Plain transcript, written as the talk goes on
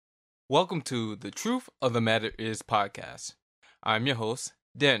Welcome to the Truth of the Matter Is podcast. I'm your host,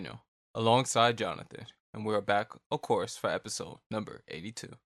 Daniel, alongside Johnathan, and we're back, of course, for episode number 82.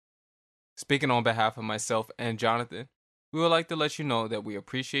 Speaking on behalf of myself and Johnathan, we would like to let you know that we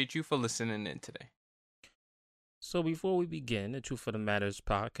appreciate you for listening in today. So before we begin, the Truth of the Matters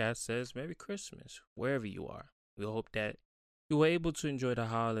podcast says Merry Christmas, wherever you are. We hope that you were able to enjoy the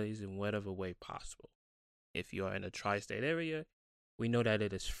holidays in whatever way possible. If you are in the tri-state area, we know that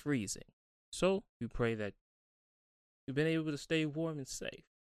it is freezing. So we pray that you've been able to stay warm and safe.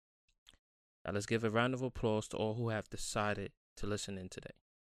 Now let's give a round of applause to all who have decided to listen in today.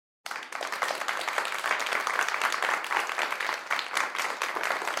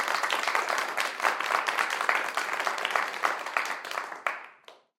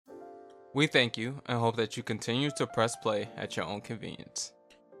 We thank you and hope that you continue to press play at your own convenience.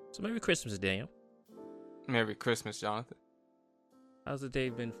 So Merry Christmas, Daniel. Merry Christmas, Johnathan. How's the day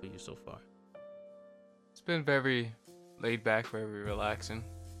been for you so far? It's been very laid back, very relaxing.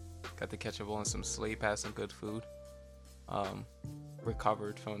 Got to catch up on some sleep, had some good food.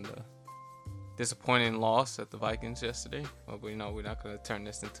 Recovered from the disappointing loss at the Vikings yesterday. Well, we're not going to turn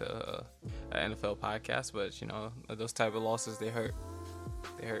this into an NFL podcast, but those type of losses, they hurt.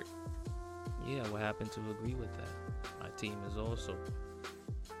 They hurt. Yeah, I would happen to agree with that. My team is also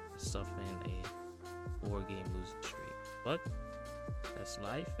suffering a 4-game losing streak. But that's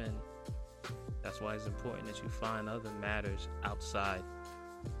life, and that's why it's important that you find other matters outside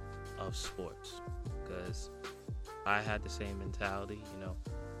of sports. Because if I had the same mentality,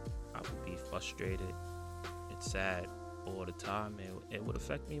 I would be frustrated and sad all the time, and it would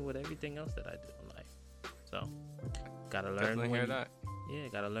affect me with everything else that I do in life. So, gotta learn. Definitely hear that. Yeah,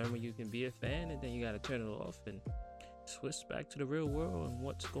 gotta learn when you can be a fan, and then you gotta turn it off and switch back to the real world and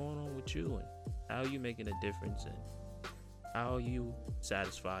what's going on with you and how you making a difference and how you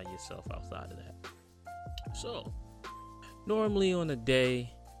satisfying yourself outside of that. So, normally on a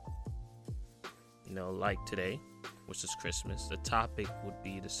day, like today, which is Christmas, the topic would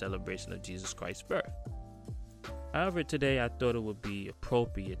be the celebration of Jesus Christ's birth. However, today I thought it would be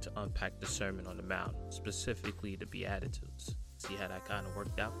appropriate to unpack the Sermon on the Mount, specifically the Beatitudes. See how that kind of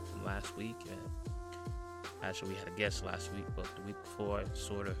worked out from last week. And actually, we had a guest last week, but the week before, I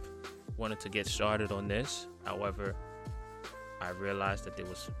sort of wanted to get started on this. However, I realized that there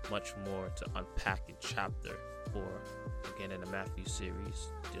was much more to unpack in chapter 4, again in the Matthew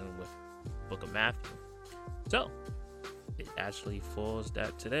series, dealing with the book of Matthew. So, it actually falls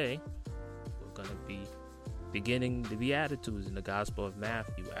that today we're going to be beginning the Beatitudes in the Gospel of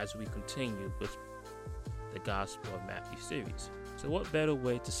Matthew as we continue with the Gospel of Matthew series. So what better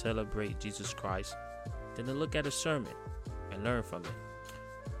way to celebrate Jesus Christ than to look at a sermon and learn from it?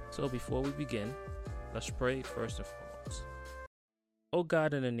 So before we begin, let's pray first and foremost. Oh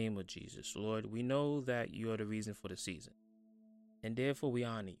God, in the name of Jesus, Lord, we know that you are the reason for the season, and therefore we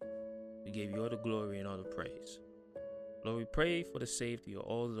honor you. We give you all the glory and all the praise. Lord, we pray for the safety of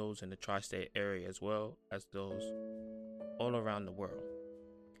all those in the tri-state area as well as those all around the world.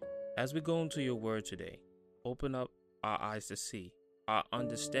 As we go into your word today, open up our eyes to see, our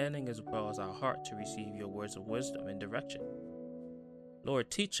understanding as well as our heart to receive your words of wisdom and direction. Lord,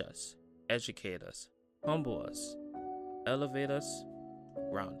 teach us, educate us, humble us, elevate us,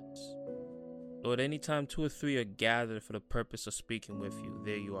 ground us. Lord, anytime 2 or 3 are gathered for the purpose of speaking with you,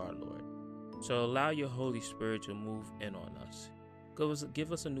 there you are, Lord. So allow your Holy Spirit to move in on us.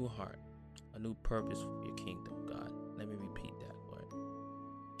 Give us a new heart, a new purpose for your kingdom, God. Let me repeat that, Lord.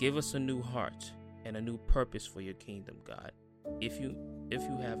 Give us a new heart and a new purpose for your kingdom, God, if you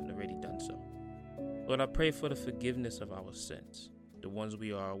haven't already done so. Lord, I pray for the forgiveness of our sins, the ones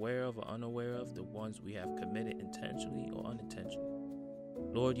we are aware of or unaware of, the ones we have committed intentionally or unintentionally.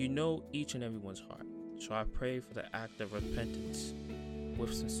 Lord, you know each and everyone's heart, so I pray for the act of repentance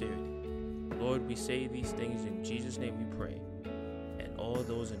with sincerity. Lord, we say these things in Jesus' name we pray, and all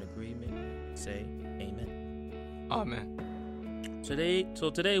those in agreement say amen. Amen.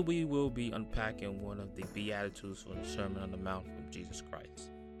 Today we will be unpacking one of the Beatitudes from the Sermon on the Mount from Jesus Christ.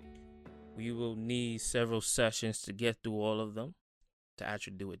 We will need several sessions to get through all of them to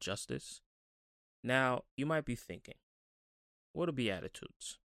actually do it justice. Now, you might be thinking, what are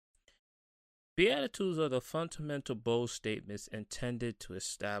Beatitudes? Beatitudes are the fundamental bold statements intended to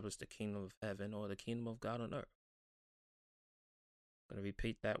establish the kingdom of heaven or the kingdom of God on earth. I'm going to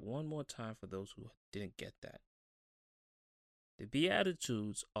repeat that one more time for those who didn't get that. The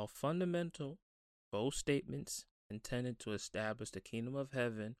Beatitudes are fundamental, bold statements intended to establish the kingdom of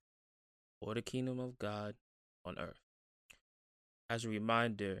heaven or the kingdom of God on earth. As a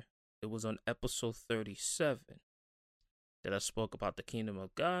reminder, it was on episode 37 that I spoke about the kingdom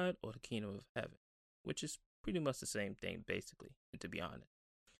of God or the kingdom of heaven, which is pretty much the same thing, basically, to be honest.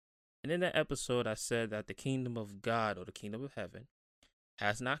 And in that episode, I said that the kingdom of God or the kingdom of heaven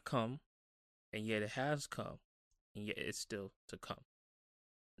has not come, and yet it has come, and yet it's still to come.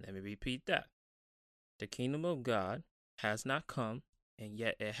 Let me repeat that. The kingdom of God has not come, and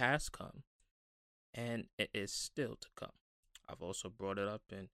yet it has come, and it is still to come. I've also brought it up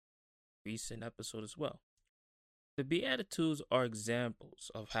in recent episode as well. The Beatitudes are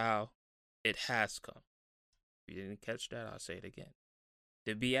examples of how it has come. If you didn't catch that, I'll say it again.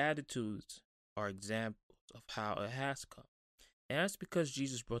 The Beatitudes are examples of how it has come. And that's because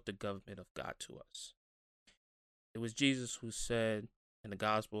Jesus brought the government of God to us. It was Jesus who said in the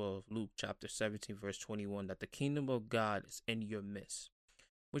Gospel of Luke chapter 17 verse 21 that the kingdom of God is in your midst,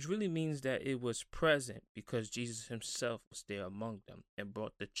 which really means that it was present because Jesus himself was there among them and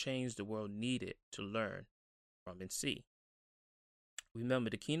brought the change the world needed to learn from and see. Remember,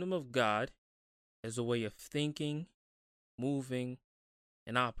 the kingdom of God is a way of thinking, moving,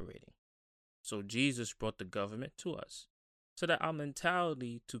 and operating. So Jesus brought the government to us so that our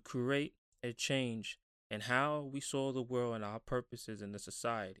mentality to create a change in how we saw the world and our purposes in the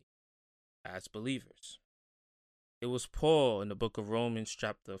society as believers. It was Paul in the book of Romans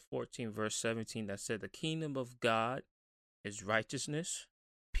chapter 14 verse 17 that said the kingdom of God is righteousness,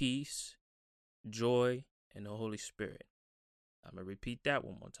 peace, joy, and the Holy Spirit. I'm going to repeat that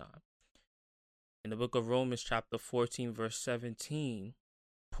one more time. In the book of Romans chapter 14 verse 17,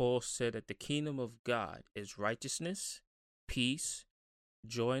 Paul said that the kingdom of God is righteousness, peace,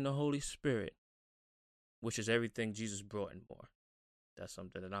 joy in the Holy Spirit, which is everything Jesus brought and more. That's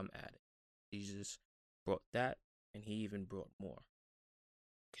something that I'm adding. Jesus brought that, and he even brought more.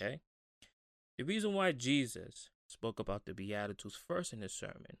 Okay? The reason why Jesus spoke about the Beatitudes first in his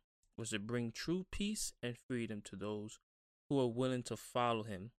sermon was to bring true peace and freedom to those who are willing to follow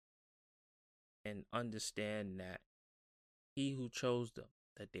him and understand that he who chose them,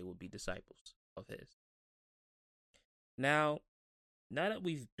 that they will be disciples of his. Now that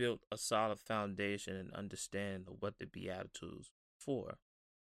we've built a solid foundation and understand what the Beatitudes are for,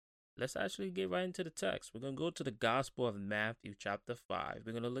 let's actually get right into the text. We're going to go to the Gospel of Matthew chapter 5.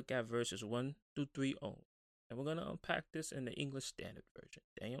 We're going to look at verses 1 through 3 only. And we're going to unpack this in the English Standard Version.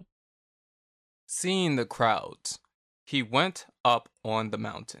 Daniel? Seeing the crowds, he went up on the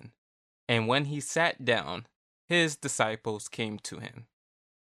mountain, and when he sat down, his disciples came to him.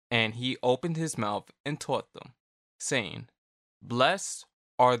 And he opened his mouth and taught them, saying, Blessed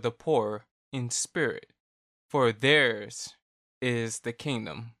are the poor in spirit, for theirs is the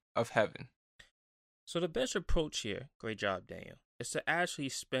kingdom of heaven. So the best approach here, great job, Daniel, is to actually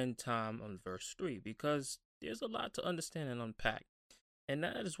spend time on verse 3 because there's a lot to understand and unpack. And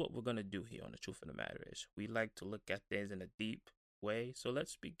that is what we're going to do here on The Truth of the Matter Is. We like to look at things in a deep way, so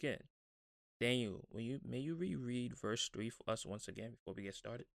let's begin. Daniel, may you reread verse 3 for us once again before we get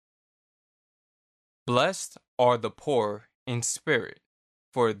started? Blessed are the poor in spirit,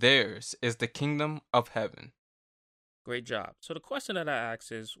 for theirs is the kingdom of heaven. Great job. So the question that I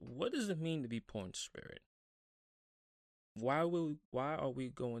ask is, what does it mean to be poor in spirit? Why are we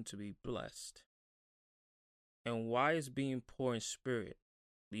going to be blessed? And why is being poor in spirit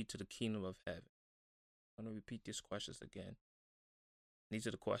lead to the kingdom of heaven? I'm going to repeat these questions again. These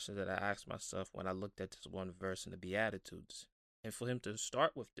are the questions that I asked myself when I looked at this one verse in the Beatitudes. And for him to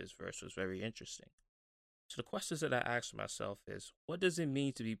start with this verse was very interesting. So the questions that I asked myself is, what does it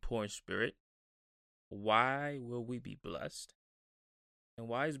mean to be poor in spirit? Why will we be blessed? And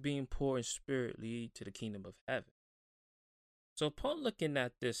why is being poor in spirit lead to the kingdom of heaven? So upon looking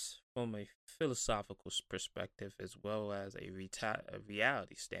at this from a philosophical perspective as well as a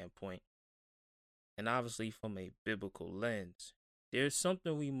reality standpoint, and obviously from a biblical lens, there's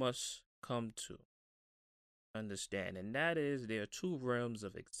something we must come to understand, and that is there are two realms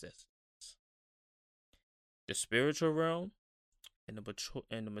of existence. The spiritual realm and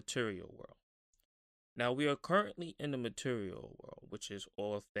the material world. Now, we are currently in the material world, which is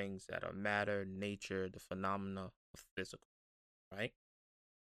all things that are matter, nature, the phenomena of physical, right?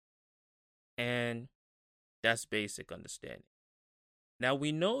 And that's basic understanding. Now,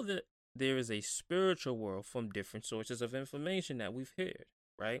 we know that there is a spiritual world from different sources of information that we've heard,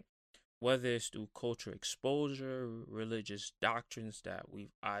 right? Whether it's through cultural exposure, religious doctrines that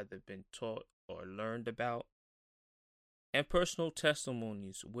we've either been taught or learned about, and personal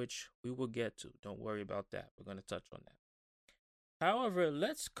testimonies, which we will get to. Don't worry about that. We're going to touch on that. However,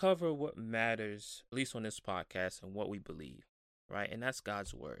 let's cover what matters, at least on this podcast, and what we believe, right? And that's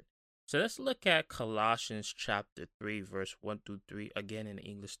God's word. So let's look at Colossians chapter 3, verse 1 through 3, again in the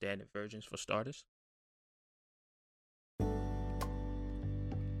English Standard Versions for starters.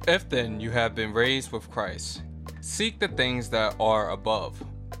 If then you have been raised with Christ, seek the things that are above,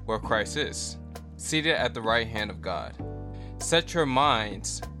 where Christ is, seated at the right hand of God. Set your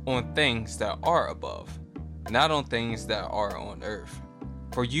minds on things that are above, not on things that are on earth.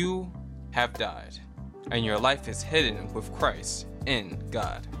 For you have died, and your life is hidden with Christ in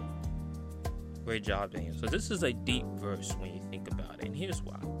God. Great job, Daniel. So this is a deep verse when you think about it, and here's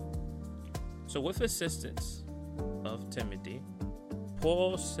why. So with assistance of Timothy,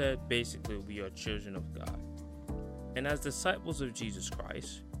 Paul said basically we are children of God. And as disciples of Jesus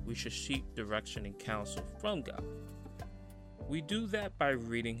Christ, we should seek direction and counsel from God. We do that by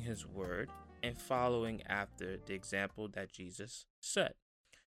reading his word and following after the example that Jesus set.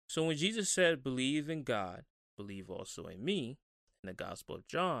 So when Jesus said, believe in God, believe also in me, in the Gospel of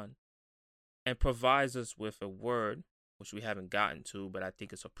John, and provides us with a word, which we haven't gotten to, but I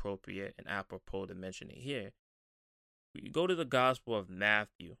think it's appropriate and apropos to mention it here. We go to the Gospel of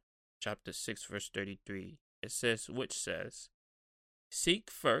Matthew, chapter 6, verse 33. It says, which says, seek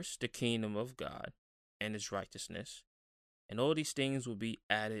first the kingdom of God and his righteousness, and all these things will be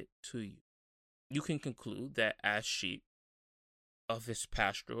added to you. You can conclude that as sheep of his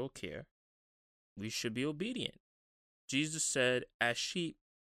pastoral care, we should be obedient. Jesus said, as sheep,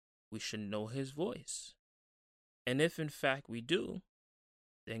 we should know his voice. And if in fact we do,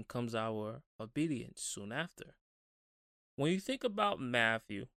 then comes our obedience soon after. When you think about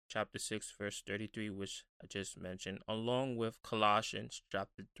Matthew chapter 6, verse 33, which I just mentioned, along with Colossians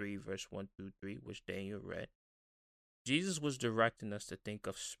chapter 3, verse 1 through 3, which Daniel read, Jesus was directing us to think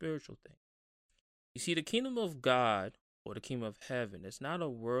of spiritual things. You see, the kingdom of God or the kingdom of heaven is not a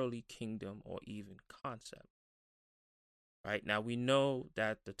worldly kingdom or even concept. Right now, we know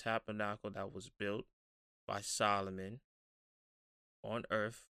that the tabernacle that was built by Solomon on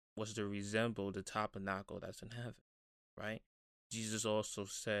earth was to resemble the tabernacle that's in heaven, right? Jesus also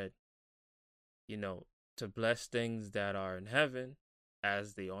said, to bless things that are in heaven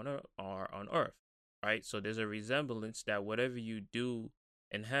as they are on earth, right? So there's a resemblance that whatever you do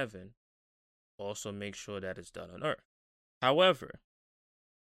in heaven, also make sure that it's done on earth. However,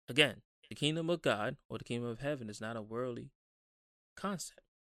 again, the kingdom of God or the kingdom of heaven is not a worldly concept,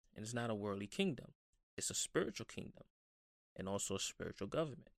 and it's not a worldly kingdom. It's a spiritual kingdom and also a spiritual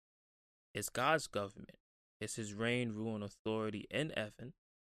government. It's God's government. It's his reign, rule, and authority in heaven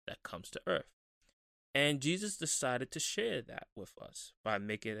that comes to earth. And Jesus decided to share that with us by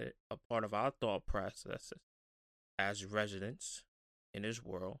making it a part of our thought processes as residents in this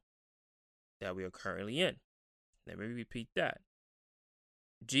world that we are currently in. Let me repeat that.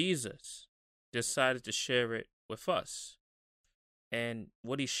 Jesus decided to share it with us. And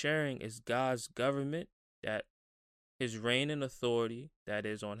what he's sharing is God's government, that his reign and authority that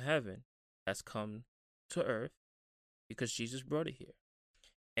is on heaven has come to earth because Jesus brought it here.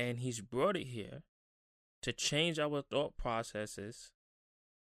 And he's brought it here to change our thought processes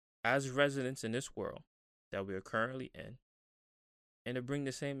as residents in this world that we are currently in, and to bring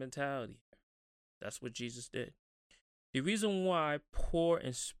the same mentality here. That's what Jesus did. The reason why poor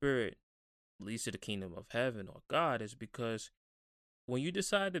in spirit leads to the kingdom of heaven or God is because when you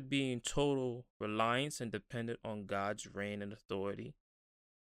decide to be in total reliance and dependent on God's reign and authority,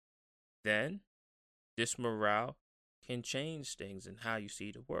 then this morale can change things in how you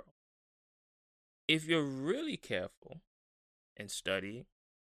see the world. If you're really careful and studying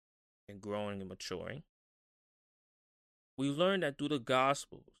and growing and maturing, we learn that through the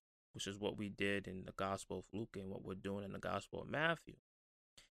Gospels, which is what we did in the Gospel of Luke and what we're doing in the Gospel of Matthew,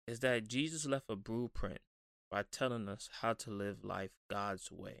 is that Jesus left a blueprint by telling us how to live life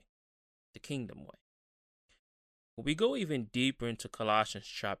God's way, the kingdom way. When we go even deeper into Colossians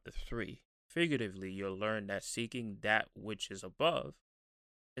chapter 3, figuratively, you'll learn that seeking that which is above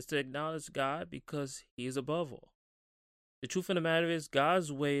is to acknowledge God because he is above all. The truth of the matter is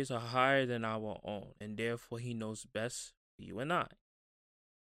God's ways are higher than our own, and therefore he knows best for you and I.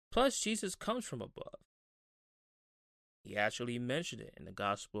 Plus, Jesus comes from above. He actually mentioned it in the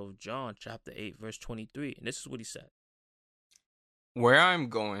Gospel of John, chapter 8, verse 23. And this is what he said. Where I am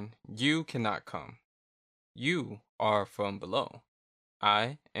going, you cannot come. You are from below.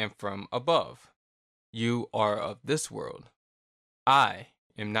 I am from above. You are of this world. I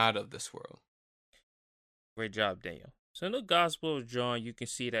am not of this world. Great job, Daniel. So in the Gospel of John, you can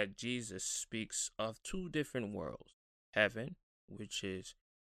see that Jesus speaks of two different worlds. Heaven, which is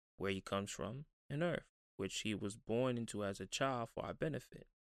where he comes from, and earth, which he was born into as a child for our benefit.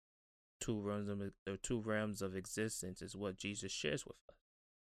 The two realms of existence is what Jesus shares with us.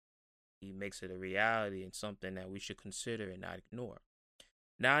 He makes it a reality and something that we should consider and not ignore.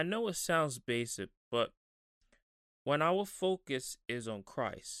 Now, I know it sounds basic, but When our focus is on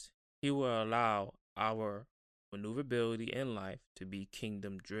Christ, He will allow our maneuverability in life to be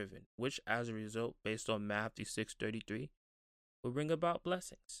kingdom driven, which as a result, based on Matthew 6:33, will bring about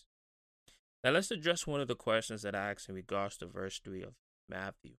blessings. Now let's address one of the questions that I asked in regards to verse 3 of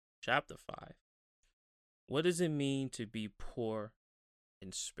Matthew chapter 5. What does it mean to be poor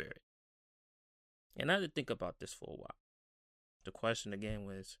in spirit? And I had to think about this for a while. The question again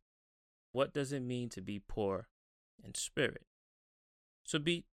was, what does it mean to be poor in spirit? So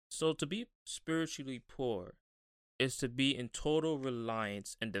to be spiritually poor is to be in total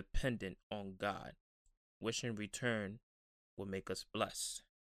reliance and dependent on God, which in return will make us blessed.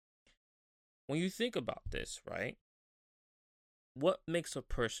 When you think about this, right? What makes a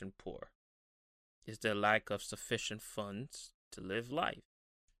person poor? Is their lack of sufficient funds to live life.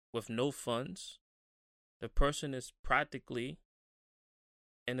 With no funds, the person is practically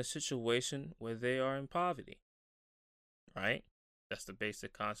in a situation where they are in poverty, right? That's the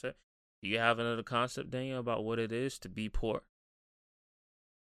basic concept. Do you have another concept, Daniel, about what it is to be poor?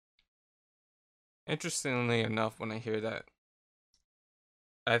 Interestingly enough, when I hear that,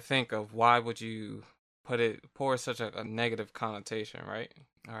 I think of why would you put it poor is such a negative connotation, right?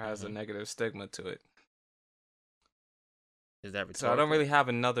 Or has a negative stigma to it. Is that rhetorical? So I don't really have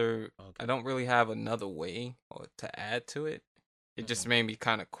another. Okay. I don't really have another way or to add to it. It just made me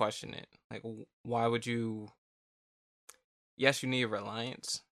kind of question it. Like, why would you? Yes, you need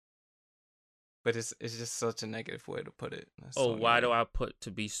reliance, but it's just such a negative way to put it. Why do I put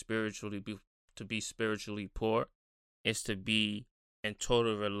to be spiritually poor? Is to be in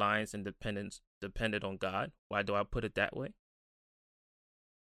total reliance and dependent on God. Why do I put it that way?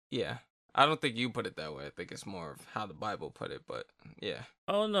 Yeah. I don't think you put it that way. I think it's more of how the Bible put it, but yeah.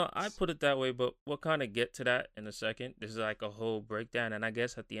 Oh, no, I put it that way, but we'll kind of get to that in a second. This is like a whole breakdown, and I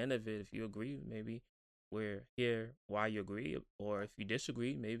guess at the end of it, if you agree, maybe we'll hear why you agree, or if you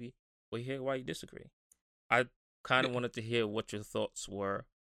disagree, maybe we'll hear why you disagree. I kind of wanted to hear what your thoughts were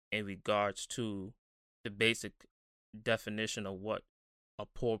in regards to the basic definition of what a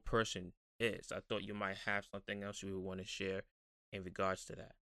poor person is. I thought you might have something else you would want to share in regards to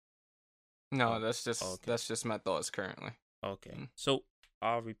that. No, that's just my thoughts currently. Okay. So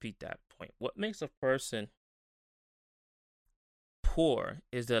I'll repeat that point. What makes a person poor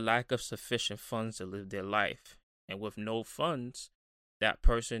is the lack of sufficient funds to live their life. And with no funds, that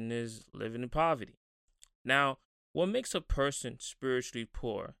person is living in poverty. Now, what makes a person spiritually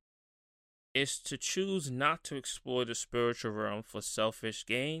poor is to choose not to explore the spiritual realm for selfish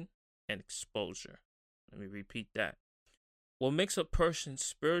gain and exposure. Let me repeat that. What makes a person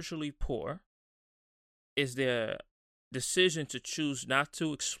spiritually poor is their decision to choose not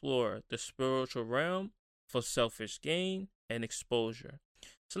to explore the spiritual realm for selfish gain and exposure.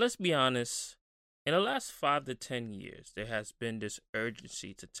 So let's be honest. In the last 5 to 10 years, there has been this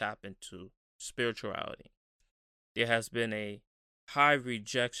urgency to tap into spirituality. There has been a high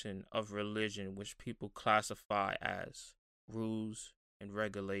rejection of religion, which people classify as rules and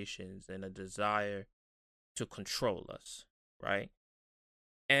regulations and a desire to control us, right?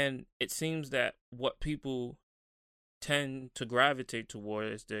 And it seems that what people tend to gravitate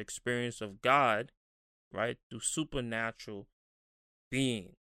toward is the experience of God, right? Through supernatural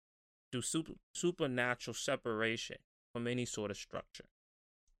being, through supernatural separation from any sort of structure,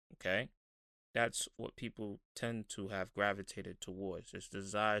 okay? That's what people tend to have gravitated towards, this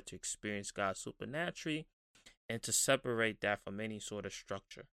desire to experience God supernaturally and to separate that from any sort of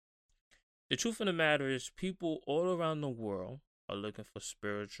structure. The truth of the matter is people all around the world are looking for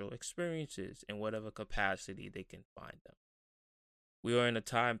spiritual experiences in whatever capacity they can find them. We are in a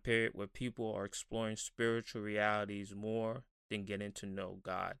time period where people are exploring spiritual realities more than getting to know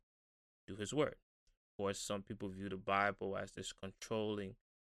God through His Word. Of course, some people view the Bible as this controlling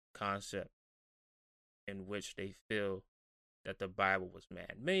concept in which they feel that the Bible was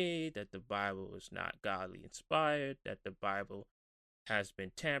man-made, that the Bible was not godly inspired, that the Bible has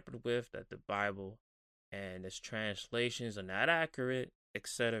been tampered with, that the Bible and its translations are not accurate,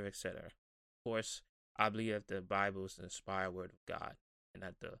 etc., etc. Of course, I believe that the Bible is the inspired word of God, and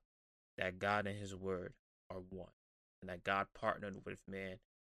that God and His Word are one, and that God partnered with man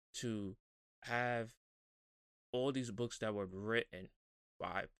to have all these books that were written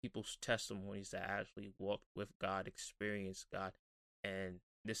by people's testimonies that actually walked with God, experienced God, and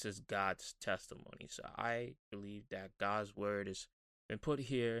this is God's testimony. So I believe that God's Word has been put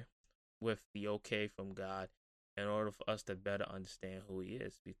here with the okay from God in order for us to better understand who He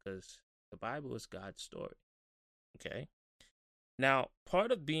is, because the Bible is God's story. Okay? Now,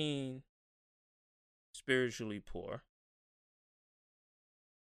 part of being spiritually poor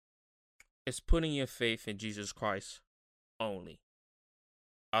is putting your faith in Jesus Christ only.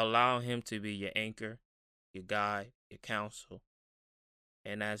 Allow him to be your anchor, your guide, your counsel.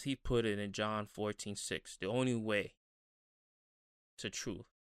 And as he put it in John 14:6, the only way to truth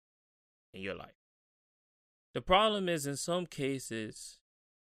in your life. The problem is, in some cases,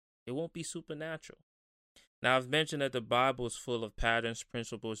 it won't be supernatural. Now, I've mentioned that the Bible is full of patterns,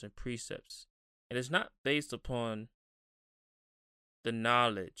 principles, and precepts. And it's not based upon the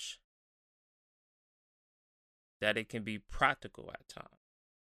knowledge that it can be practical at times.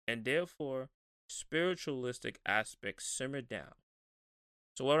 And therefore, spiritualistic aspects simmer down.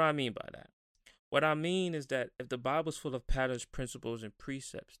 So what do I mean by that? What I mean is that if the Bible is full of patterns, principles, and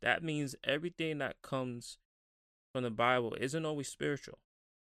precepts, that means everything that comes from the Bible isn't always spiritual.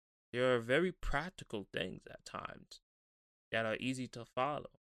 There are very practical things at times that are easy to follow.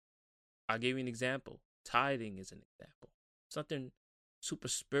 I'll give you an example. Tithing is an example. Something super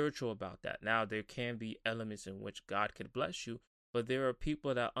spiritual about that. Now, there can be elements in which God can bless you, but there are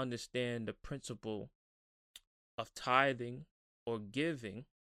people that understand the principle of tithing or giving,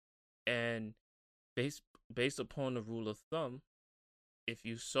 and based upon the rule of thumb, if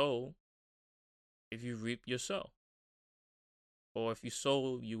you sow, if you reap, you sow. Or if you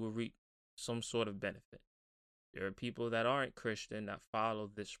sow, you will reap some sort of benefit. There are people that aren't Christian that follow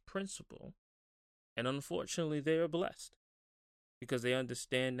this principle, and unfortunately, they are blessed because they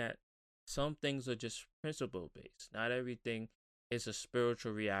understand that some things are just principle based. Not everything is a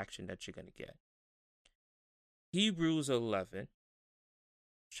spiritual reaction that you're going to get. Hebrews 11,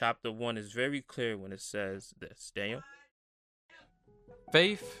 chapter 1 is very clear when it says this. Daniel?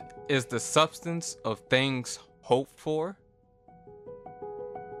 Faith is the substance of things hoped for,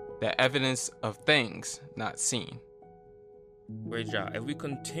 the evidence of things not seen. Great job. If we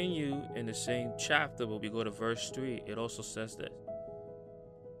continue in the same chapter, but we go to verse 3, it also says this.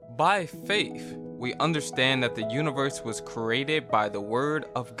 By faith, we understand that the universe was created by the word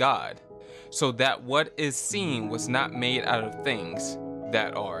of God, so that what is seen was not made out of things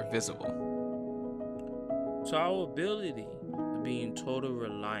that are visible. So our ability to be in total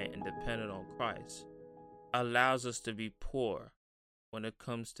reliant and dependent on Christ allows us to be poor when it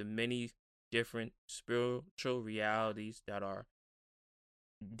comes to many different spiritual realities that are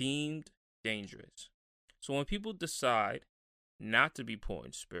deemed dangerous. So when people decide not to be poor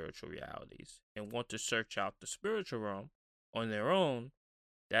in spiritual realities and want to search out the spiritual realm on their own,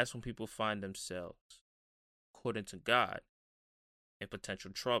 that's when people find themselves, according to God, in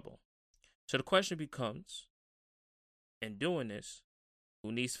potential trouble. So the question becomes, in doing this,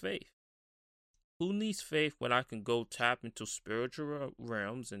 who needs faith? Who needs faith when I can go tap into spiritual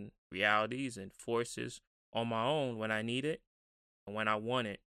realms and realities and forces on my own when I need it and when I want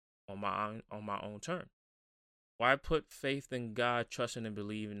it on my own terms? Why put faith in God, trusting and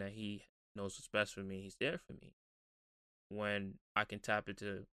believing that He knows what's best for me, He's there for me, when I can tap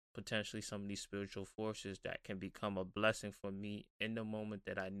into potentially some of these spiritual forces that can become a blessing for me in the moment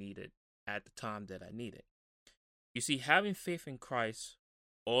that I need it, at the time that I need it? You see, having faith in Christ,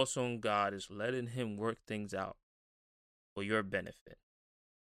 also in God, is letting Him work things out for your benefit.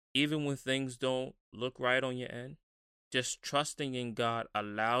 Even when things don't look right on your end, just trusting in God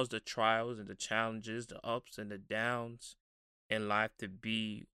allows the trials and the challenges, the ups and the downs in life to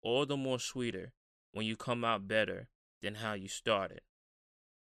be all the more sweeter when you come out better than how you started.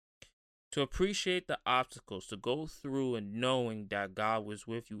 To appreciate the obstacles, to go through and knowing that God was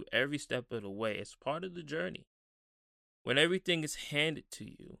with you every step of the way, it's part of the journey. When everything is handed to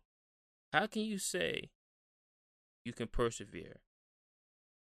you, how can you say you can persevere?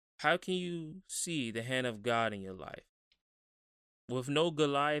 How can you see the hand of God in your life with no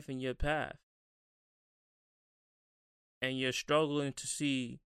Goliath in your path? And you're struggling to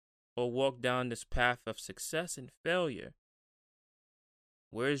see or walk down this path of success and failure.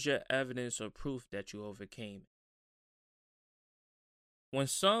 Where's your evidence or proof that you overcame? When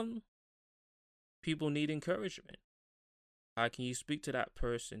some people need encouragement, how can you speak to that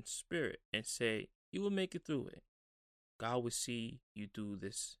person's spirit and say, you will make it through it? God will see you do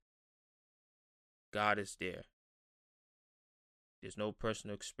this. God is there. There's no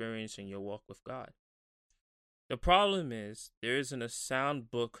personal experience in your walk with God. The problem is, there isn't a sound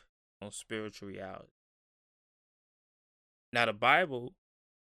book on spiritual reality. Now, the Bible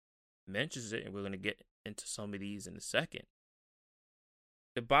mentions it, and we're going to get into some of these in a second.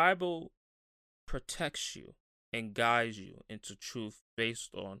 The Bible protects you and guides you into truth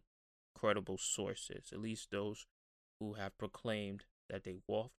based on credible sources, at least those who have proclaimed that they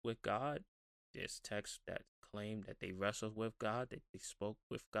walked with God. There's texts that claim that they wrestled with God, that they spoke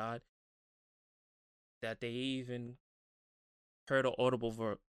with God, that they even heard an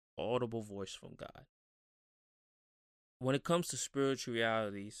audible audible voice from God. When it comes to spiritual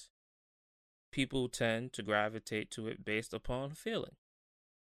realities, people tend to gravitate to it based upon feeling.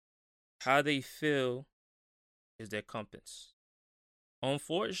 How they feel is their compass.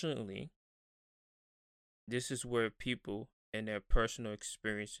 Unfortunately, this is where people and their personal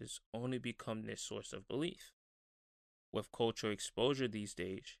experiences only become their source of belief. With cultural exposure these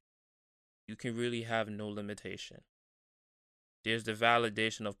days, you can really have no limitation. There's the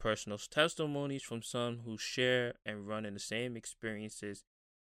validation of personal testimonies from some who share and run in the same experiences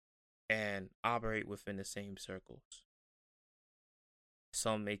and operate within the same circles.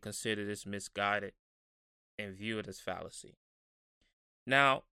 Some may consider this misguided and view it as fallacy.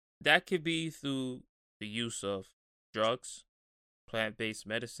 Now, that could be through the use of drugs, plant-based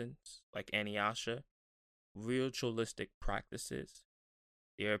medicines like Anyasha, ritualistic practices.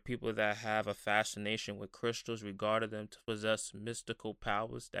 There are people that have a fascination with crystals, regarding them to possess mystical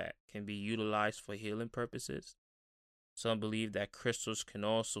powers that can be utilized for healing purposes. Some believe that crystals can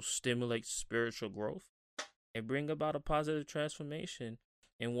also stimulate spiritual growth and bring about a positive transformation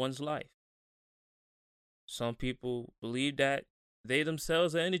in one's life. Some people believe that they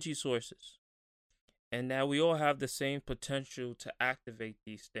themselves are energy sources, and that we all have the same potential to activate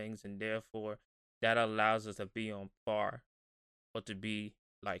these things, and therefore that allows us to be on par or to be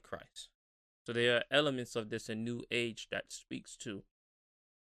like Christ. So there are elements of this in New Age that speaks to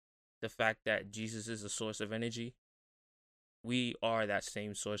the fact that Jesus is a source of energy. We are that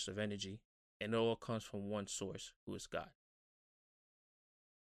same source of energy, and it all comes from one source, who is God.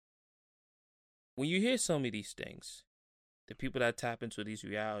 When you hear some of these things, the people that tap into these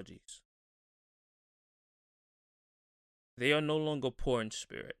realities, they are no longer poor in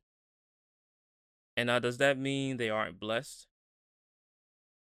spirit. And now, does that mean they aren't blessed?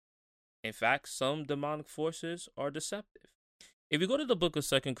 In fact, some demonic forces are deceptive. If you go to the book of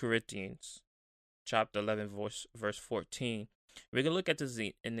 2 Corinthians, chapter 11, verse 14, we're going to look at this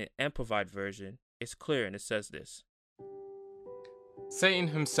in the Amplified version. It's clear, and it says this. Satan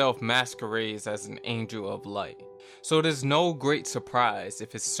himself masquerades as an angel of light, so it is no great surprise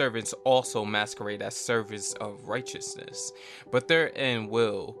if his servants also masquerade as servants of righteousness, but their end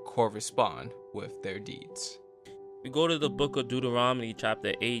will correspond with their deeds. We go to the book of Deuteronomy,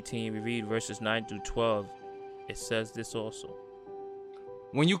 chapter 18, we read verses 9 through 12. It says this also.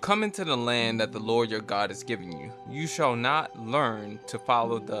 When you come into the land that the Lord your God is giving you, you shall not learn to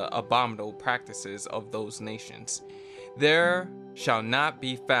follow the abominable practices of those nations. There shall not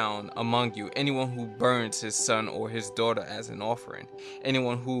be found among you anyone who burns his son or his daughter as an offering,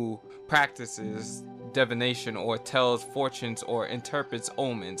 anyone who practices divination or tells fortunes or interprets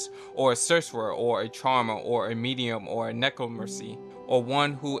omens, or a sorcerer or a charmer or a medium or a necromancer, or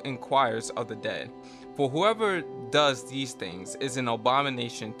one who inquires of the dead. For whoever does these things is an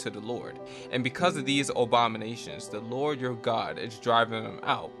abomination to the Lord, and because of these abominations, the Lord your God is driving them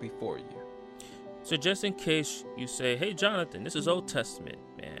out before you. So just in case you say, hey, Johnathan, this is Old Testament,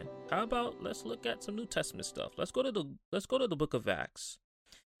 man. How about let's look at some New Testament stuff? Let's go to the book of Acts.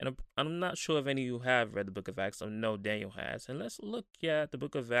 And I'm not sure if any of you have read the book of Acts. I know Daniel has. And let's look at the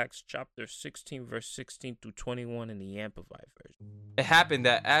book of Acts, chapter 16, verse 16 through 21 in the Amplified version. It happened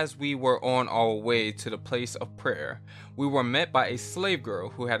that as we were on our way to the place of prayer, we were met by a slave girl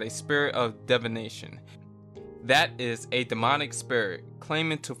who had a spirit of divination. That is a demonic spirit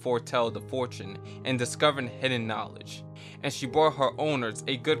claiming to foretell the fortune and discovering hidden knowledge. And she brought her owners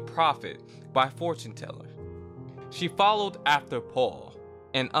a good profit by fortune teller. She followed after Paul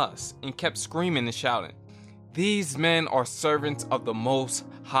and us and kept screaming and shouting, "These men are servants of the Most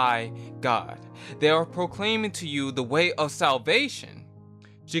High God. They are proclaiming to you the way of salvation."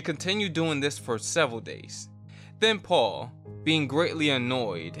 She continued doing this for several days. Then Paul, being greatly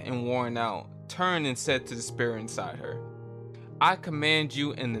annoyed and worn out, turned and said to the spirit inside her, "I command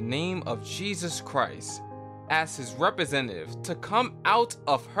you in the name of Jesus Christ, as his representative, to come out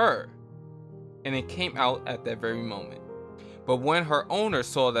of her." And it came out at that very moment. But when her owners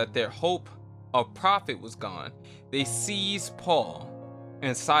saw that their hope of profit was gone, they seized Paul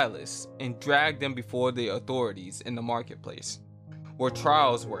and Silas and dragged them before the authorities in the marketplace, where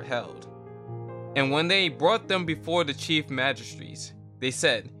trials were held. And when they brought them before the chief magistrates, they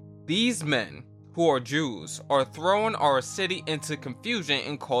said, "These men, who are Jews, are throwing our city into confusion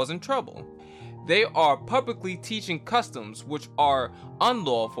and causing trouble. They are publicly teaching customs which are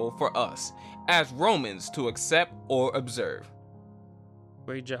unlawful for us, as Romans, to accept or observe."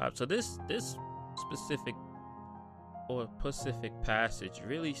 Great job. So this specific or specific passage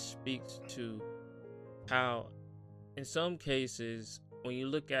really speaks to how, in some cases, when you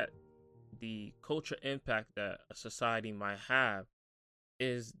look at the cultural impact that a society might have,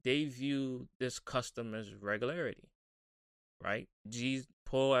 is they view this custom as regularity, right?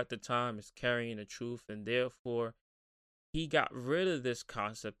 Paul at the time is carrying the truth, and therefore he got rid of this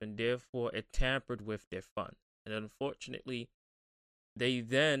concept, and therefore it tampered with their fun. And unfortunately, they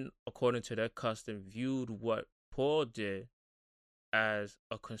then, according to their custom, viewed what Paul did as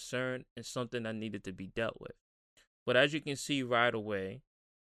a concern and something that needed to be dealt with. But as you can see right away,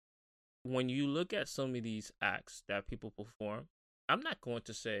 when you look at some of these acts that people perform, I'm not going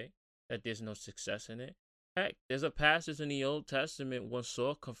to say that there's no success in it. Heck, there's a passage in the Old Testament when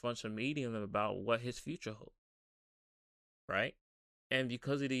Saul confronts a medium about what his future holds, right? And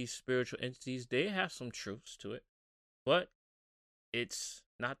because of these spiritual entities, they have some truths to it, but it's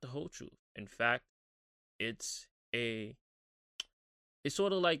not the whole truth. In fact, it's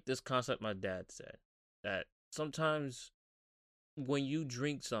sort of like this concept my dad said, that sometimes when you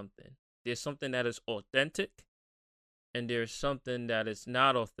drink something, there's something that is authentic and there's something that is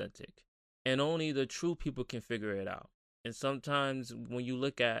not authentic. And only the true people can figure it out. And sometimes when you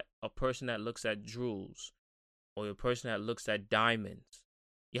look at a person that looks at jewels or a person that looks at diamonds,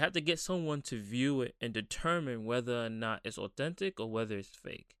 you have to get someone to view it and determine whether or not it's authentic or whether it's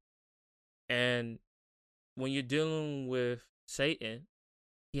fake. And when you're dealing with Satan,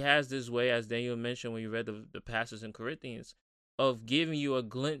 he has this way, as Daniel mentioned when you read the passage in Corinthians, of giving you a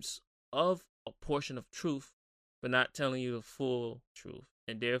glimpse of a portion of truth, but not telling you the full truth.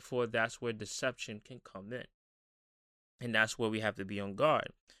 And therefore, that's where deception can come in. And that's where we have to be on guard.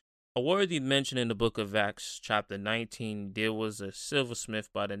 A worthy mention in the book of Acts, chapter 19, there was a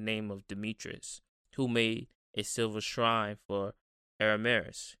silversmith by the name of Demetrius, who made a silver shrine for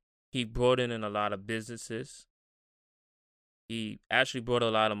Aramis. He brought in a lot of businesses. He actually brought a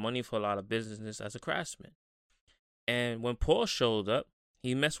lot of money for a lot of businesses as a craftsman. And when Paul showed up,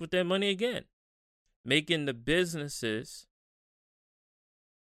 he messed with their money again, making the businesses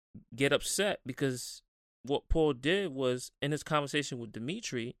get upset, because what Paul did was, in his conversation with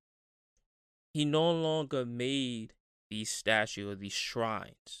Dimitri, he no longer made these statues or these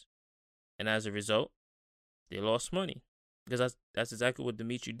shrines. And as a result, they lost money. Because that's exactly what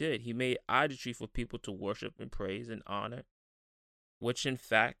Dimitri did. He made idolatry for people to worship and praise and honor, which in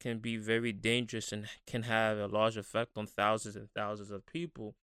fact can be very dangerous and can have a large effect on thousands and thousands of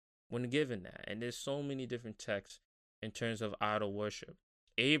people when given that. And there's so many different texts in terms of idol worship.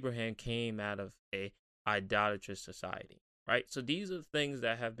 Abraham came out of a idolatrous society, right? So these are things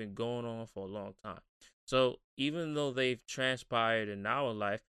that have been going on for a long time. So even though they've transpired in our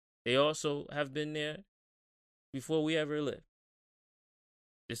life, they also have been there before we ever lived.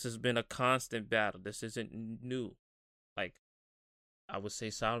 This has been a constant battle. This isn't new. Like I would say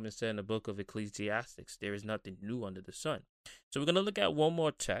Solomon said in the book of Ecclesiastes, there is nothing new under the sun. So we're going to look at one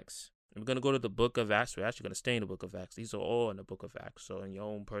more text. We're going to go to the book of Acts. We're actually going to stay in the book of Acts. These are all in the book of Acts. So in your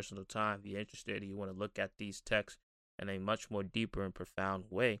own personal time, if you're interested, you want to look at these texts in a much more deeper and profound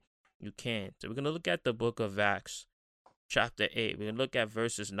way, you can. So we're going to look at the book of Acts, chapter 8. We're going to look at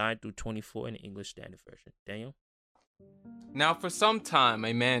verses 9 through 24 in the English Standard Version. Daniel? Now for some time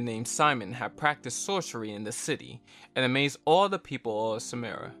a man named Simon had practiced sorcery in the city and amazed all the people of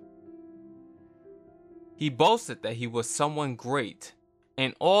Samaria. He boasted that he was someone great,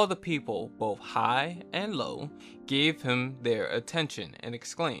 and all the people, both high and low, gave him their attention and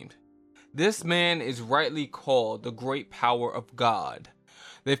exclaimed, "This man is rightly called the great power of God."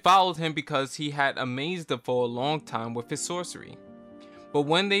 They followed him because he had amazed them for a long time with his sorcery. But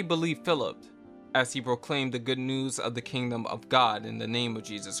when they believed Philip, as he proclaimed the good news of the kingdom of God in the name of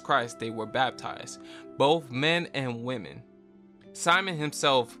Jesus Christ, they were baptized, both men and women. Simon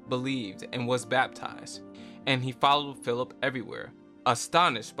himself believed and was baptized, and he followed Philip everywhere,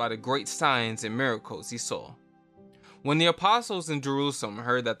 astonished by the great signs and miracles he saw. When the apostles in Jerusalem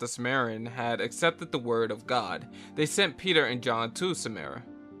heard that the Samaritans had accepted the word of God, they sent Peter and John to Samaria.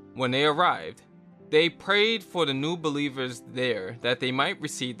 When they arrived, they prayed for the new believers there that they might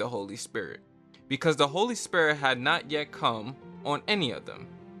receive the Holy Spirit, because the Holy Spirit had not yet come on any of them,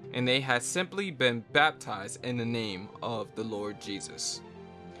 and they had simply been baptized in the name of the Lord Jesus.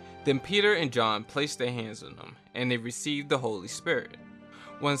 Then Peter and John placed their hands on them, and they received the Holy Spirit.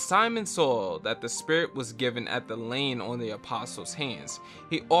 When Simon saw that the Spirit was given at the laying on the apostles' hands,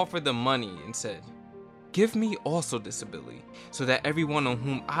 he offered them money and said, "Give me also this ability, so that everyone on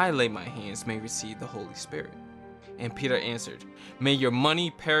whom I lay my hands may receive the Holy Spirit." And Peter answered, "May your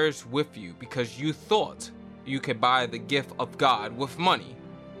money perish with you, because you thought you could buy the gift of God with money.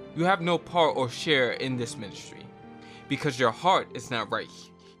 You have no part or share in this ministry, because your heart is not right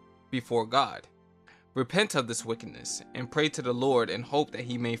before God. Repent of this wickedness, and pray to the Lord and hope that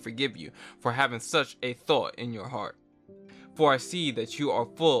he may forgive you for having such a thought in your heart. For I see that you are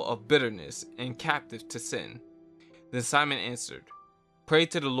full of bitterness and captive to sin. Then Simon answered, Pray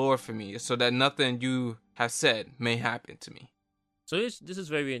to the Lord for me, so that nothing you have said may happen to me. So this is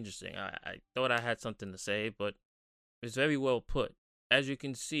very interesting. I thought I had something to say, but it's very well put. As you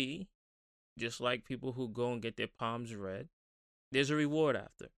can see, just like people who go and get their palms read, there's a reward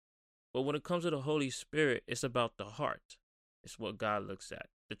after. But when it comes to the Holy Spirit, it's about the heart. It's what God looks at,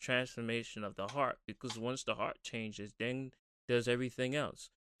 the transformation of the heart, because once the heart changes, then there's everything else.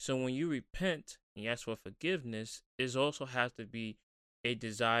 So when you repent and you ask for forgiveness, it also has to be a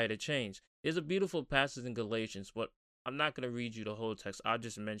desire to change. There's a beautiful passage in Galatians, but I'm not going to read you the whole text. I'll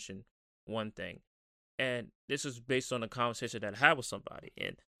just mention one thing. And this is based on a conversation that I had with somebody.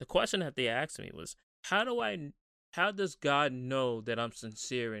 And the question that they asked me was, how does God know that I'm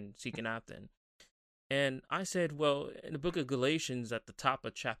sincere in seeking after him? And I said, well, in the book of Galatians at the top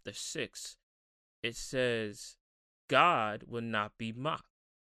of chapter 6, it says, God will not be mocked.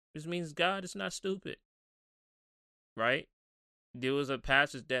 This means God is not stupid, right? There was a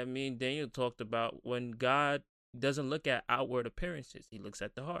passage that me and Daniel talked about when God doesn't look at outward appearances. He looks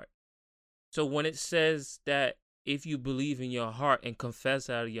at the heart. So when it says that if you believe in your heart and confess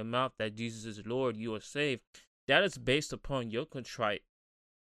out of your mouth that Jesus is Lord, you are saved, that is based upon your contriteness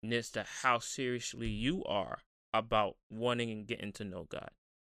to how seriously you are about wanting and getting to know God.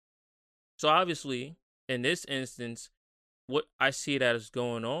 So obviously, in this instance, what I see that is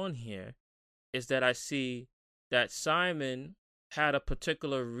going on here is that I see that Simon had a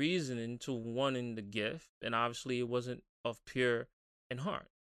particular reasoning to wanting the gift, and obviously it wasn't of pure in heart.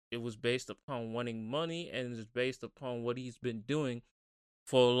 It was based upon wanting money, and it's based upon what he's been doing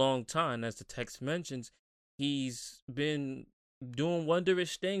for a long time. As the text mentions, he's been doing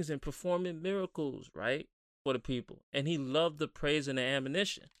wondrous things and performing miracles, right, for the people. And he loved the praise and the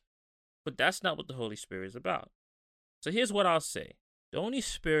admonition. But that's not what the Holy Spirit is about. So here's what I'll say. The only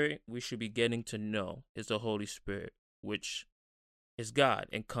spirit we should be getting to know is the Holy Spirit, which is God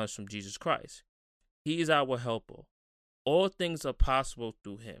and comes from Jesus Christ. He is our helper. All things are possible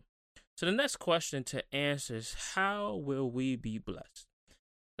through him. So the next question to answer is, how will we be blessed?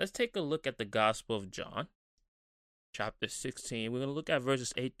 Let's take a look at the Gospel of John, chapter 16. We're going to look at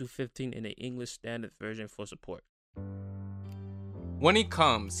verses 8 through 15 in the English Standard Version for support. When he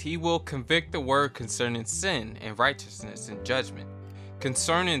comes, he will convict the world concerning sin and righteousness and judgment.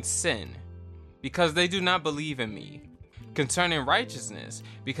 Concerning sin, because they do not believe in me. Concerning righteousness,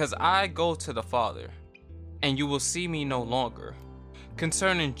 because I go to the Father, and you will see me no longer.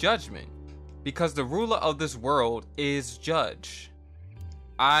 Concerning judgment, because the ruler of this world is judged.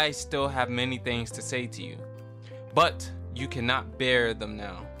 I still have many things to say to you, but you cannot bear them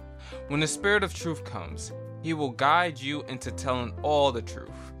now. When the Spirit of truth comes, he will guide you into telling all the truth,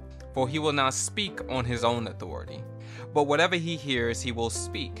 for he will not speak on his own authority, but whatever he hears he will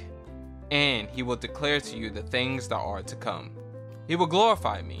speak, and he will declare to you the things that are to come. He will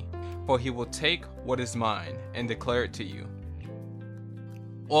glorify me, for he will take what is mine and declare it to you.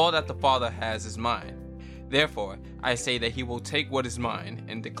 All that the Father has is mine. Therefore, I say that he will take what is mine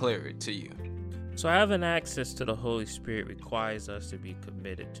and declare it to you. So having access to the Holy Spirit requires us to be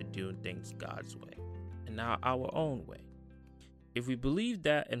committed to doing things God's way and not our own way. If we believe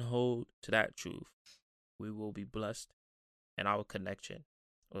that and hold to that truth, we will be blessed in our connection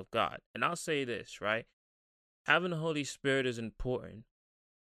with God. And I'll say this, right? Having the Holy Spirit is important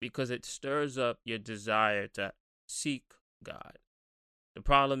because it stirs up your desire to seek God. The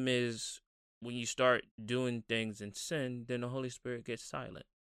problem is when you start doing things in sin, then the Holy Spirit gets silent.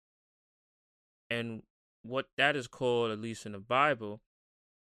 And what that is called, at least in the Bible,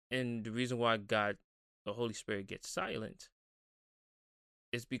 and the reason why the Holy Spirit gets silent,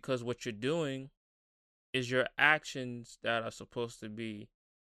 is because what you're doing is your actions that are supposed to be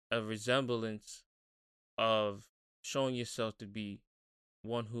a resemblance of showing yourself to be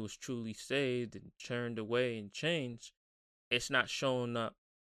one who is truly saved and turned away and changed. It's not showing up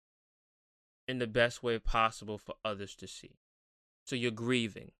in the best way possible for others to see. So you're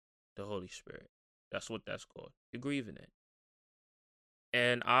grieving the Holy Spirit. That's what that's called. You're grieving it.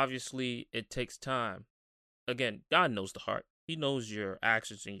 And obviously it takes time. Again, God knows the heart. He knows your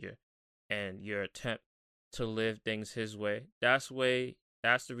actions and your attempt to live things his way. That's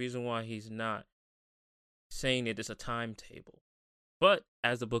the reason why he's not saying that it's a timetable. But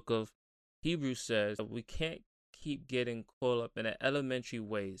as the book of Hebrews says, we can't keep getting caught up in the elementary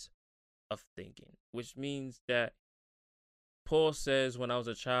ways of thinking, which means that Paul says, when I was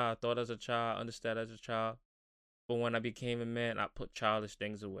a child, I thought as a child, understood as a child, but when I became a man, I put childish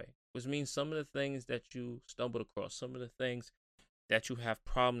things away, which means some of the things that you stumbled across, some of the things that you have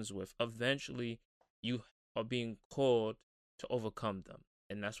problems with, eventually you are being called to overcome them.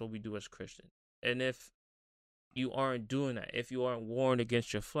 And that's what we do as Christians. And if you aren't doing that, if you aren't warned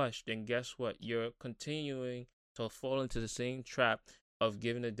against your flesh, then guess what? You're continuing to fall into the same trap of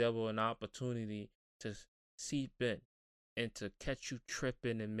giving the devil an opportunity to seep in and to catch you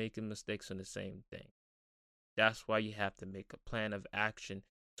tripping and making mistakes on the same thing. That's why you have to make a plan of action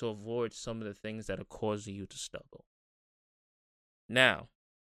to avoid some of the things that are causing you to stumble. Now,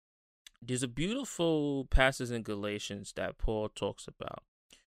 there's a beautiful passage in Galatians that Paul talks about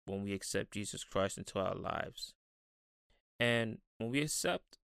when we accept Jesus Christ into our lives. And when we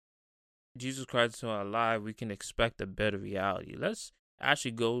accept Jesus Christ into our life, we can expect a better reality. Let's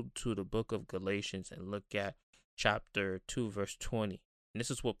actually go to the book of Galatians and look at chapter 2, verse 20. And this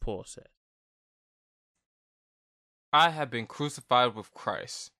is what Paul says. I have been crucified with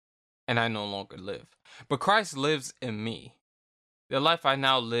Christ, and I no longer live. But Christ lives in me. The life I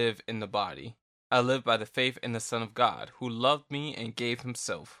now live in the body, I live by the faith in the Son of God, who loved me and gave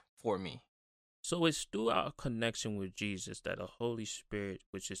himself for me. So it's through our connection with Jesus that the Holy Spirit,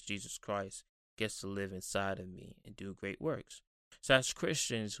 which is Jesus Christ, gets to live inside of me and do great works. So as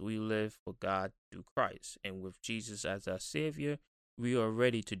Christians, we live for God through Christ. And with Jesus as our Savior, we are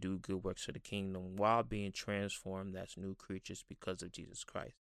ready to do good works for the kingdom while being transformed as new creatures because of Jesus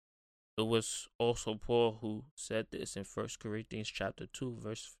Christ. It was also Paul who said this in 1 Corinthians chapter 2,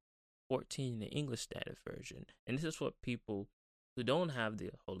 verse 14 in the English Standard Version. And this is what people who don't have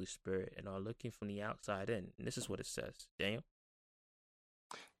the Holy Spirit and are looking from the outside in. And this is what it says. Daniel?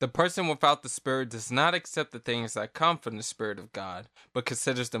 The person without the Spirit does not accept the things that come from the Spirit of God, but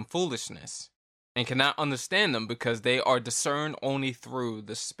considers them foolishness, and cannot understand them because they are discerned only through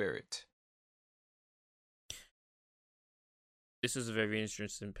the Spirit. This is a very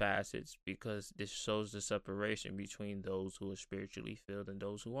interesting passage because this shows the separation between those who are spiritually filled and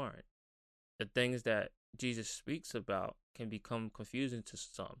those who aren't. The things that Jesus speaks about can become confusing to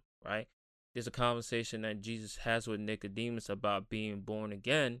some, right? There's a conversation that Jesus has with Nicodemus about being born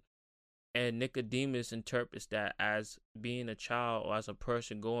again, and Nicodemus interprets that as being a child or as a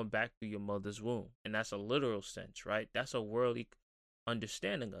person going back through your mother's womb. And that's a literal sense, right? That's a worldly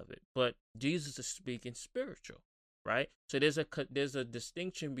understanding of it. But Jesus is speaking spiritual, right? So there's a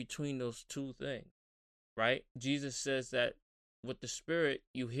distinction between those two things, right? Jesus says that with the Spirit,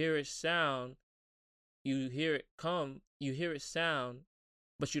 you hear it sound, you hear it sound,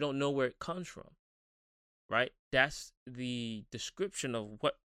 but you don't know where it comes from, right? That's the description of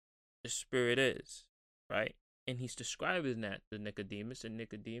what the Spirit is, right? And he's describing that to Nicodemus, and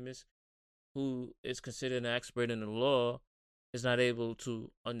Nicodemus, who is considered an expert in the law, is not able to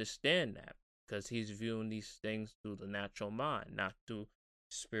understand that because he's viewing these things through the natural mind, not through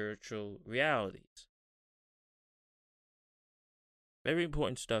spiritual realities. Very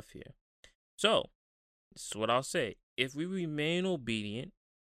important stuff here. So, this is what I'll say. If we remain obedient,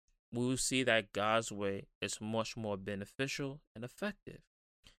 we will see that God's way is much more beneficial and effective.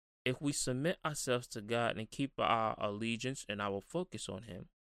 If we submit ourselves to God and keep our allegiance and our focus on Him,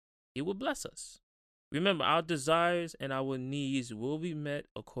 He will bless us. Remember, our desires and our needs will be met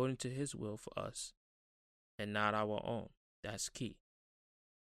according to His will for us and not our own. That's key.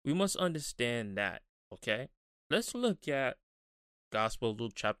 We must understand that, okay? Let's look at Gospel of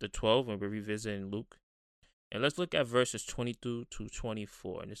Luke chapter 12, and we're revisiting Luke. And let's look at verses 22 to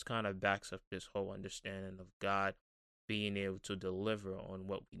 24. And this kind of backs up this whole understanding of God being able to deliver on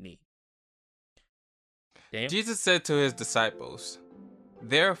what we need. Jesus said to his disciples,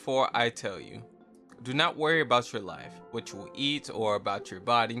 "Therefore I tell you, do not worry about your life, what you will eat, or about your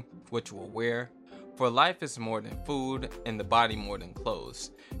body, what you will wear. For life is more than food, and the body more than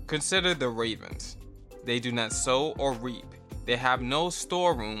clothes. Consider the ravens. They do not sow or reap. They have no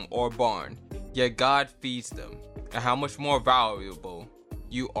storeroom or barn, yet God feeds them. And how much more valuable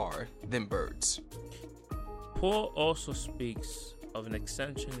you are than birds." Paul also speaks of an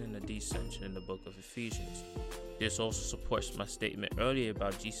ascension and a descension in the book of Ephesians. This also supports my statement earlier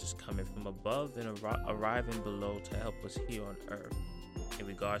about Jesus coming from above and arriving below to help us here on earth in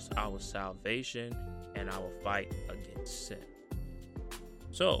regards to our salvation and our fight against sin.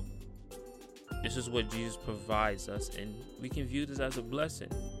 So, this is what Jesus provides us, and we can view this as a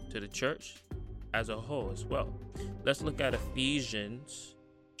blessing to the church as a whole as well. Let's look at Ephesians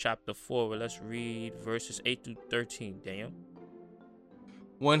chapter 4, where let's read verses 8 through 13, Daniel.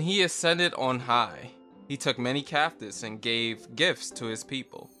 When he ascended on high, he took many captives and gave gifts to his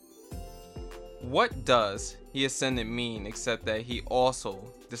people. What does he ascended mean except that he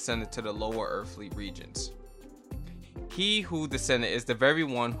also descended to the lower earthly regions? He who descended is the very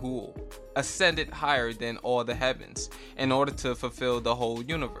one who ascended higher than all the heavens in order to fulfill the whole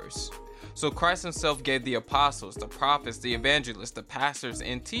universe. So Christ himself gave the apostles, the prophets, the evangelists, the pastors,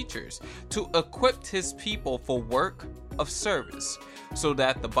 and teachers to equip his people for work of service, so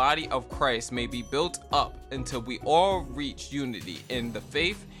that the body of Christ may be built up until we all reach unity in the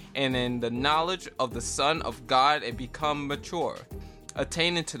faith and in the knowledge of the Son of God and become mature,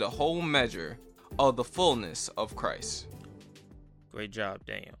 attaining to the whole measure of the fullness of Christ. Great job,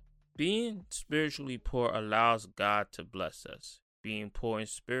 Daniel. Being spiritually poor allows God to bless us. Being poor in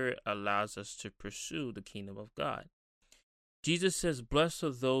spirit allows us to pursue the kingdom of God. Jesus says, "Blessed are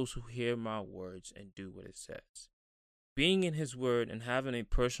those who hear my words and do what it says." Being in his word and having a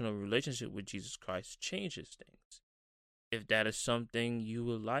personal relationship with Jesus Christ changes things. If that is something you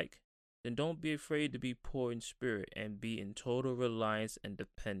would like, then don't be afraid to be poor in spirit and be in total reliance and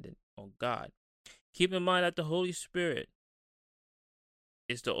dependent on God. Keep in mind that the Holy Spirit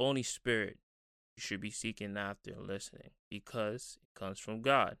is the only spirit you should be seeking after and listening, because it comes from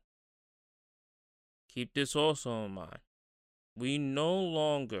God. Keep this also in mind. We no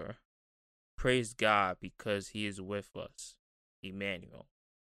longer praise God because he is with us, Emmanuel,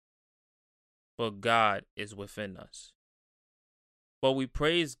 but God is within us. But we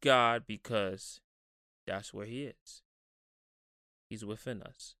praise God because that's where he is. He's within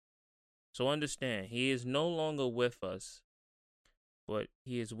us. So understand, he is no longer with us, but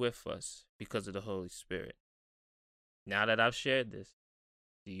he is with us because of the Holy Spirit. Now that I've shared this,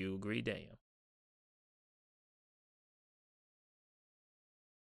 do you agree, Daniel?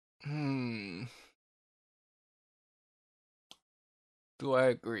 Do I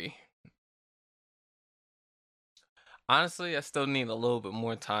agree? Honestly, I still need a little bit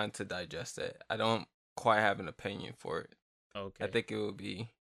more time to digest it. I don't quite have an opinion for it. Okay. I think it would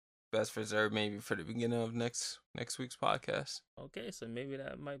be best reserved maybe for the beginning of next week's podcast. Okay, so maybe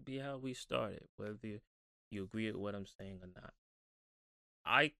that might be how we started, whether you agree with what I'm saying or not.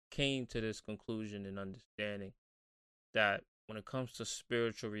 I came to this conclusion and understanding that when it comes to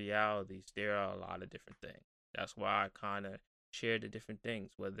spiritual realities, there are a lot of different things. That's why I kind of share the different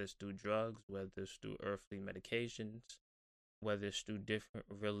things, whether it's through drugs, whether it's through earthly medications, whether it's through different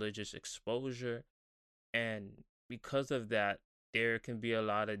religious exposure. And because of that, there can be a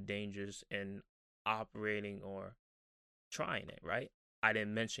lot of dangers in operating or trying it, right? I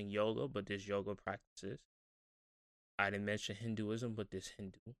didn't mention yoga, but there's yoga practices. I didn't mention Hinduism, but there's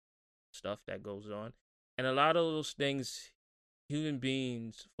Hindu stuff that goes on. And a lot of those things, human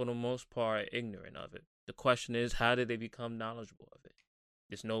beings, for the most part, are ignorant of it. The question is, how did they become knowledgeable of it?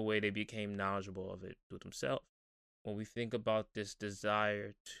 There's no way they became knowledgeable of it through themselves. When we think about this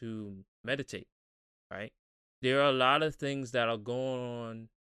desire to meditate, right? There are a lot of things that are going on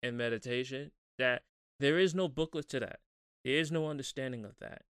in meditation that there is no booklet to that. There is no understanding of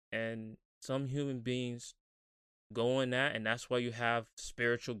that. And some human beings go in that, and that's why you have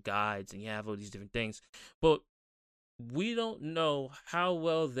spiritual guides and you have all these different things. But we don't know how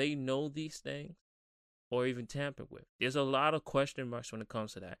well they know these things or even tamper with. There's a lot of question marks when it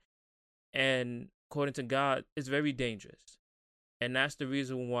comes to that. And according to God, it's very dangerous. And that's the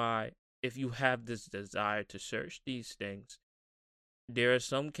reason why, if you have this desire to search these things, there are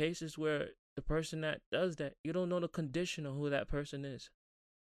some cases where the person that does that, you don't know the condition of who that person is.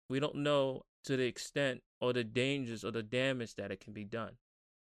 We don't know to the extent or the dangers or the damage that it can be done.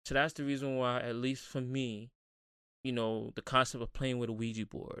 So that's the reason why, at least for me, the concept of playing with a Ouija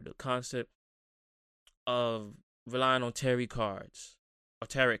board, the concept of relying on tarot cards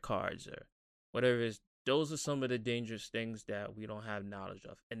or whatever it is, those are some of the dangerous things that we don't have knowledge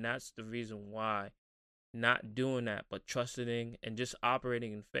of. And that's the reason why not doing that, but trusting and just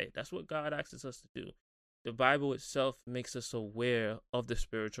operating in faith. That's what God asks us to do. The Bible itself makes us aware of the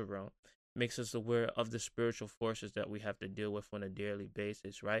spiritual realm, makes us aware of the spiritual forces that we have to deal with on a daily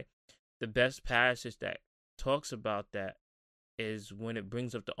basis, right? The best passage that talks about that is when it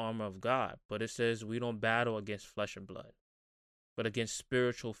brings up the armor of God, but it says we don't battle against flesh and blood, but against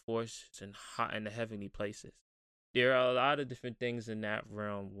spiritual forces in the heavenly places. There are a lot of different things in that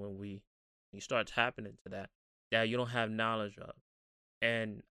realm when you start tapping into that you don't have knowledge of.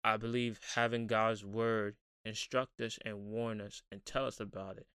 And I believe having God's word instruct us and warn us and tell us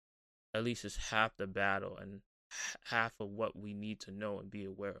about it, at least is half the battle and half of what we need to know and be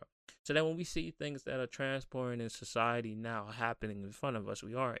aware of. So that when we see things that are transporting in society now happening in front of us,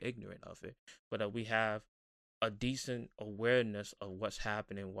 we aren't ignorant of it, but that we have a decent awareness of what's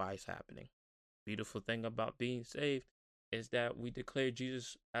happening, why it's happening. Beautiful thing about being saved is that we declare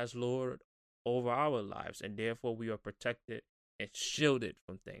Jesus as Lord over our lives, and therefore we are protected and shielded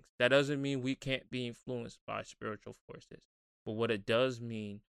from things. That doesn't mean we can't be influenced by spiritual forces, but what it does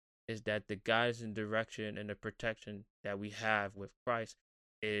mean is that the guidance and direction and the protection that we have with Christ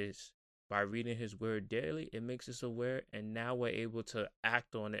is by reading his word daily, it makes us aware, and now we're able to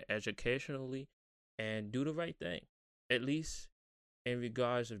act on it educationally and do the right thing, at least in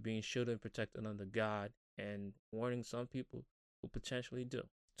regards of being shielded and protected under God and warning some people who potentially do.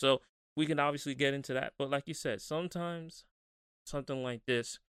 So we can obviously get into that, but like you said, sometimes something like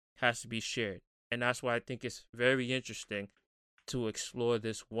this has to be shared, and that's why I think it's very interesting to explore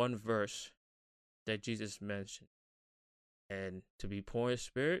this one verse that Jesus mentioned. And to be poor in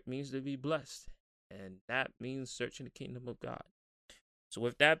spirit means to be blessed, and that means searching the kingdom of God. So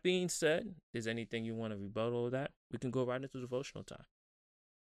with that being said, if there's anything you want to rebuttal of that, we can go right into devotional time.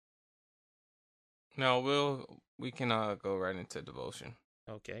 No, we can go right into devotion.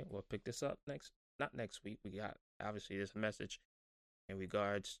 Okay, we'll pick this up not next week. We got obviously this message in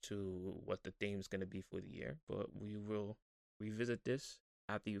regards to what the theme is going to be for the year, but we will revisit this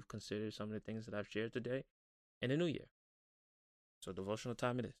after you've considered some of the things that I've shared today in the new year. So devotional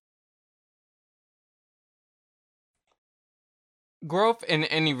time it is. Growth in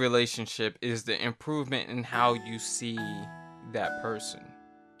any relationship is the improvement in how you see that person.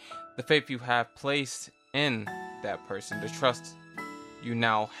 The faith you have placed in that person, the trust you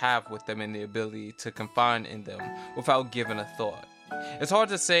now have with them, and the ability to confide in them without giving a thought. It's hard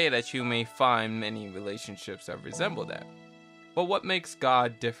to say that you may find many relationships that resemble that. But what makes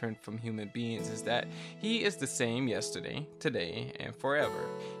God different from human beings is that he is the same yesterday, today, and forever.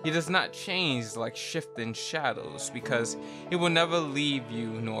 He does not change like shifting shadows because he will never leave you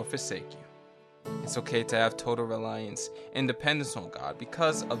nor forsake you. It's okay to have total reliance and dependence on God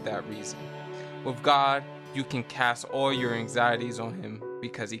because of that reason. With God, you can cast all your anxieties on him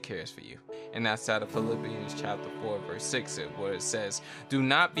because he cares for you. And that's out of Philippians chapter 4, verse 6, where it says, "Do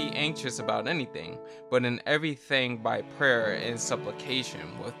not be anxious about anything, but in everything by prayer and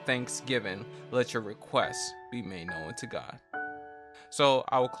supplication with thanksgiving, let your requests be made known to God." So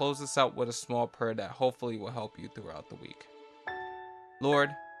I will close this out with a small prayer that hopefully will help you throughout the week. Lord,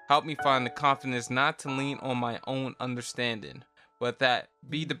 help me find the confidence not to lean on my own understanding, but that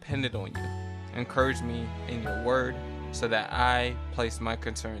be dependent on you. Encourage me in your word so that I place my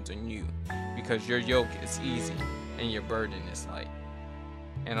concerns on you, because your yoke is easy and your burden is light.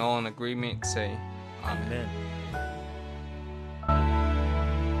 And all in agreement say, Amen. Amen.